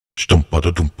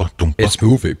It's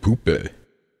Moviepoopie.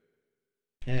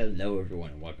 Hello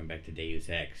everyone and welcome back to Deus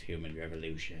Ex Human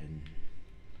Revolution.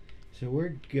 So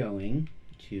we're going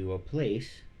to a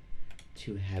place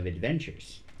to have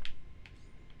adventures.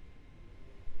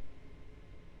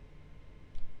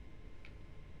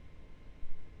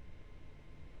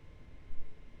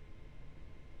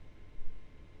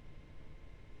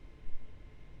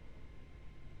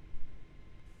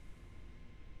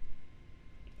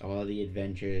 All the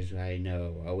adventures I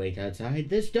know await outside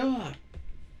this door.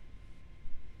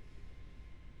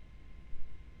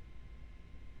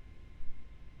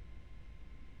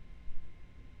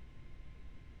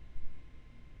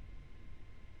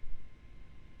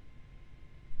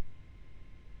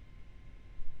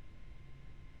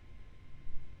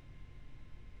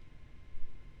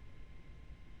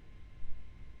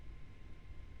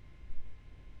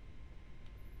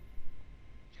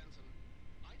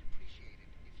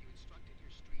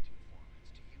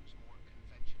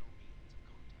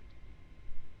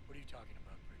 Talking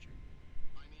about, Pritchard?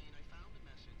 I mean, I found a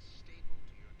message stapled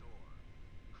to your door.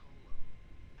 Colo,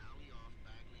 alley off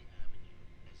Bagley Avenue,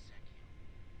 Ezekiel.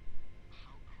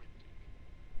 How cryptic.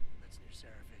 That's near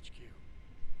Seraph HQ.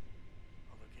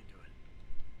 I'll look into it.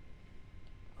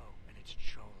 Oh, and it's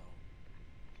Cholo.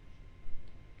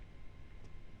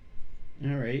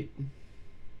 Alright.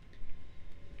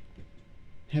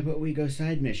 How about we go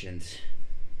side missions?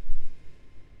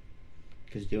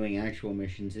 Because doing actual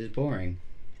missions is boring.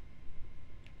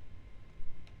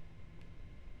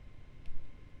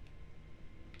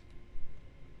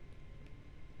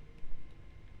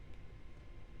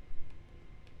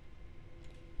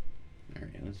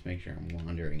 Alright, let's make sure I'm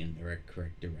wandering in the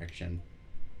correct direction.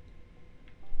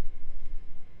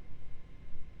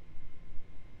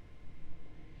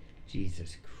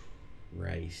 Jesus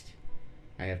Christ.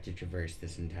 I have to traverse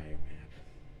this entire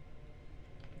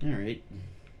map. Alright.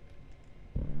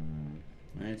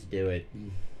 Let's do it.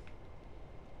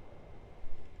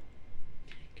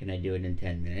 Can I do it in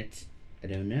 10 minutes? I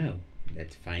don't know.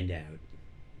 Let's find out.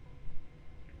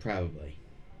 Probably.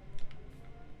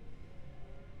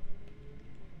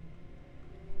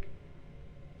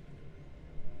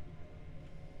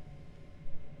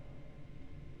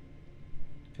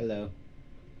 Hello.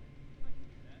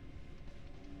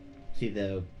 See,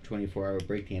 the 24-hour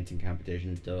breakdancing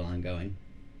competition still ongoing.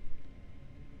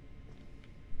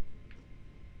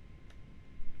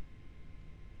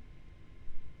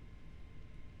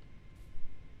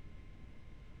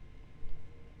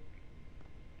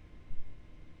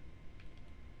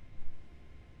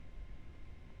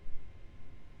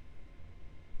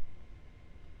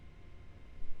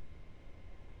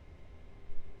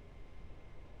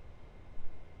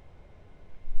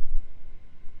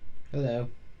 Hello.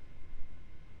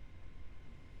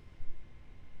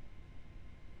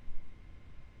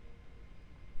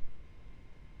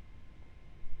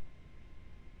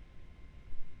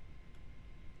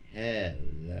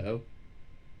 Hello.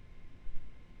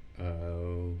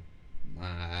 Oh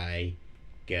my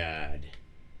God.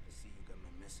 I see you got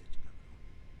my message, Governor.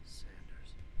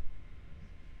 Sanders.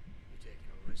 You taking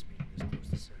a risk being this close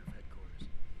to Seraph headquarters?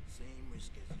 Same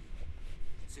risk as you,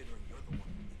 considering you're the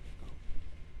one who let me go.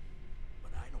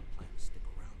 But I don't plan to stick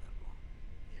around that long.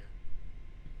 Yeah?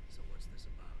 So what's this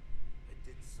about? I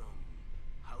did some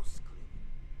house cleaning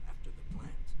after the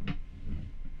plant.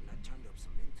 And I turned up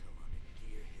some intel on a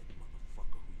gearhead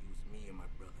motherfucker who used me and my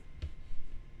brother.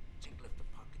 Jink left the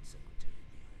pocket secretary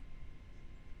behind.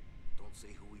 Don't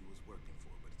say who he was working for,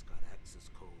 but it's got access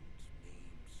codes,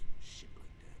 names, shit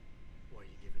like that. Why are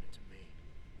you giving it to me?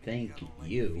 Thank I don't like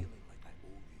you. feeling like I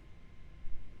owe you.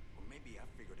 Or maybe I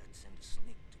figured I'd send a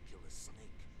snake to kill a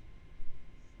snake.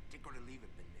 Take or to leave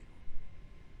it, Benito.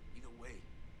 Either way,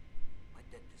 my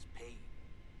debt is paid.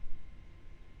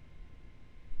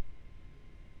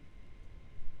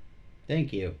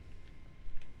 Thank you.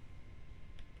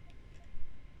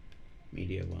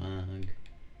 Media log.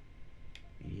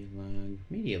 Media log.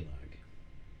 Media log.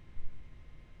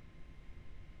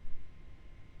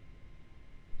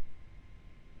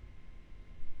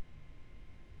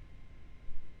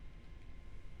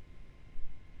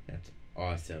 That's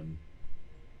awesome.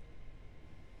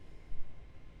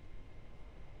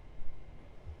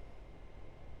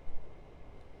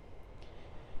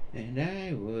 And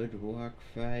I would walk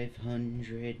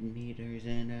 500 meters,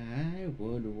 and I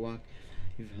would walk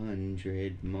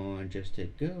 500 more just to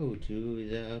go to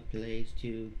the place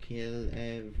to kill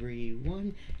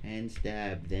everyone and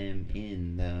stab them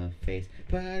in the face.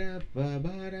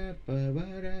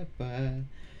 Ba-da-ba-ba-da-ba-ba-da-ba.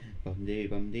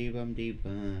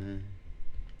 Bum-dee-bum-dee-bum-dee-ba.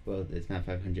 Well, it's not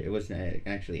 500. It wasn't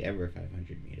actually ever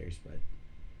 500 meters, but,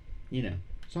 you know,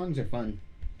 Songs are fun.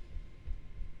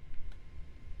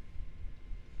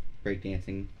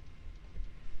 Breakdancing.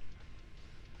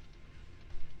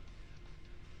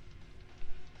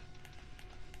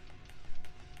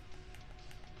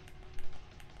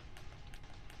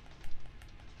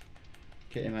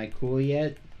 Okay, am I cool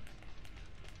yet?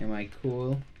 Am I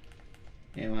cool?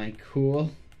 Am I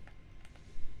cool?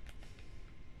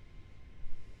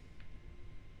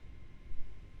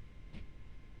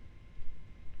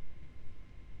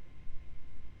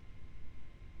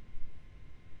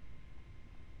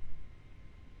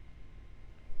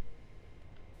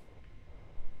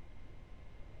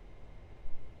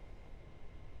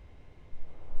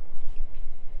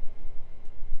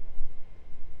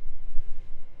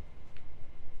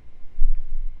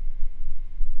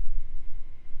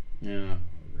 Alright.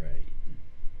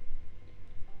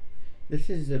 This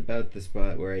is about the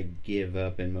spot where I give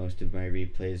up in most of my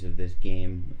replays of this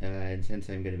game, and since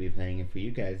I'm going to be playing it for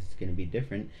you guys, it's going to be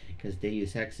different, because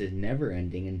Deus Ex is never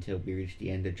ending until we reach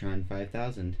the end of Tron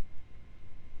 5000.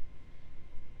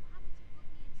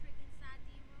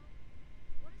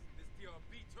 This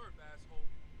DRB turf, asshole.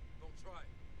 Don't try it.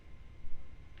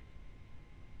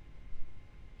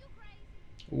 You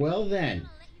crazy? Well then.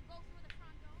 I'll let you go through the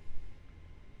front door.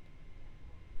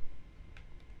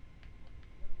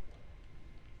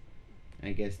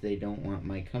 I guess they don't want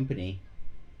my company.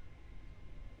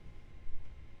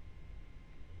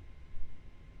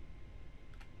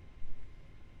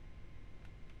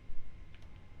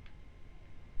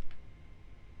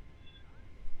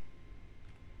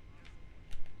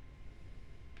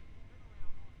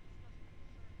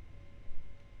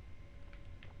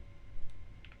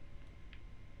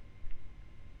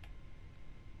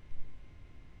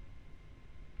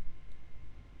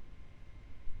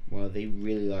 Well, they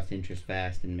really lost interest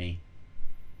fast in me.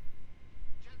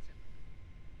 Jensen.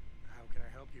 How can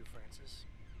I help you, Francis?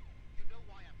 You know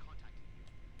why I'm contacting you?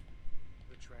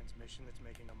 The transmission that's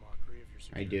making a mockery of your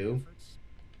I security do. efforts?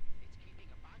 It's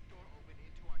keeping a back door open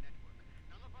into our network.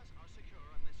 None of us are secure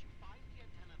unless you find the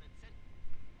antenna that sent it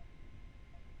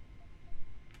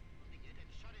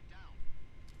and shut it down.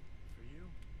 For you,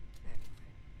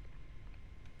 anything.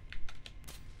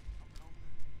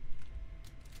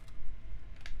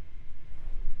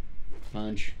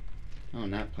 Punch. Oh,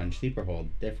 not punch. Sleeper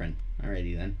hold. Different.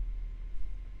 Alrighty then.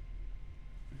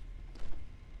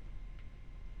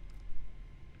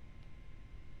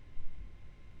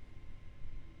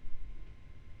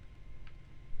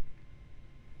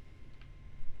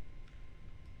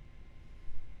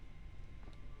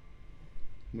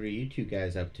 What are you two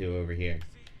guys up to over here?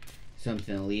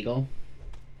 Something illegal?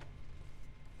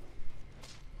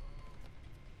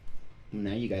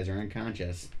 Now you guys are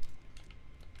unconscious.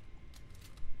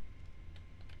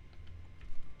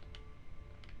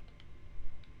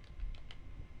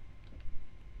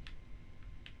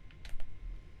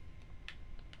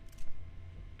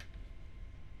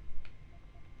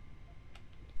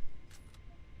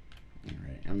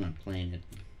 Alright, I'm not playing it.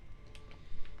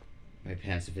 My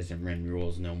pacifism run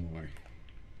rules no more.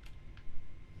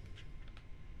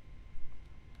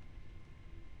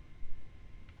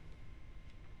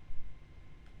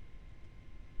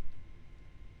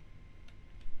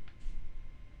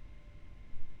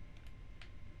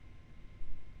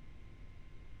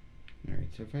 Alright,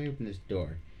 so if I open this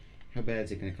door, how bad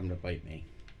is it gonna come to bite me?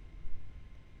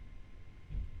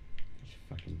 It's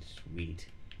fucking sweet.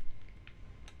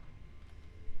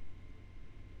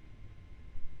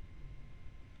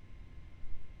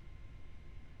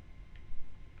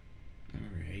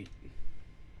 Alright.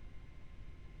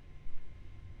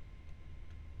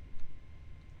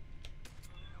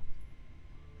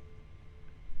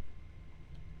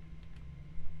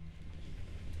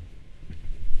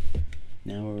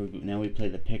 Now we play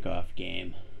the pick-off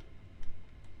game,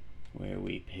 where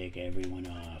we pick everyone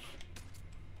off.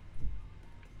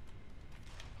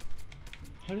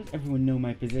 How does everyone know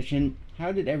my position?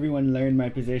 How did everyone learn my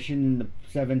position in the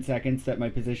 7 seconds that my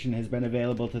position has been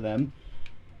available to them?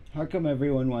 How come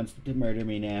everyone wants to murder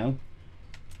me now?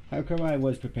 How come I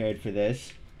was prepared for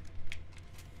this?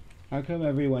 How come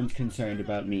everyone's concerned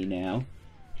about me now?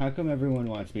 How come everyone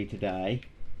wants me to die?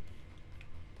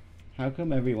 How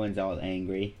come everyone's all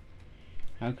angry?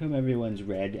 How come everyone's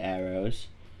red arrows?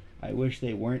 I wish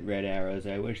they weren't red arrows.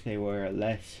 I wish they were a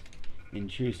less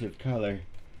intrusive color.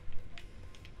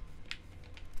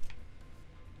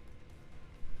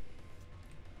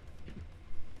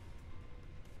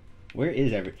 Where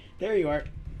is there you are.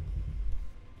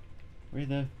 Where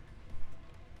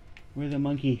the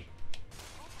monkey?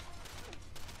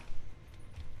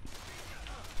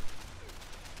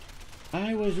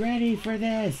 I was ready for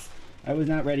this. I was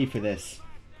not ready for this.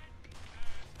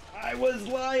 I was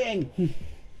lying.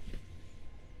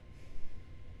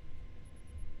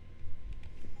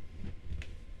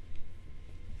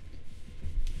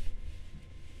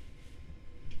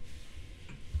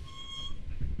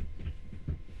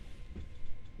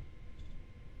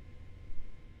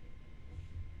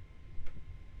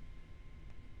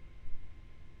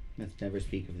 Let's never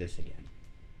speak of this again.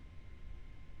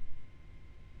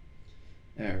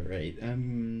 Alright,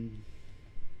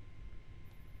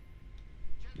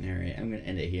 Alright, I'm gonna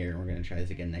end it here and we're gonna try this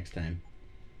again next time.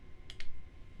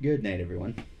 Good night,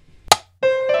 everyone.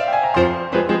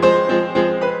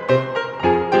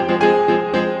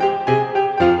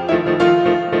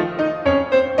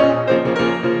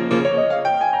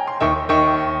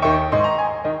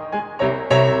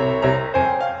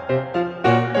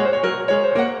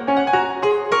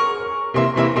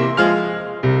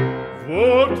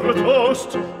 Votre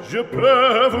toast, je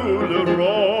peux vous le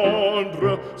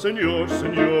rendre, Seigneur,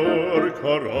 Seigneur,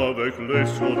 car avec les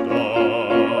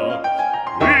soldats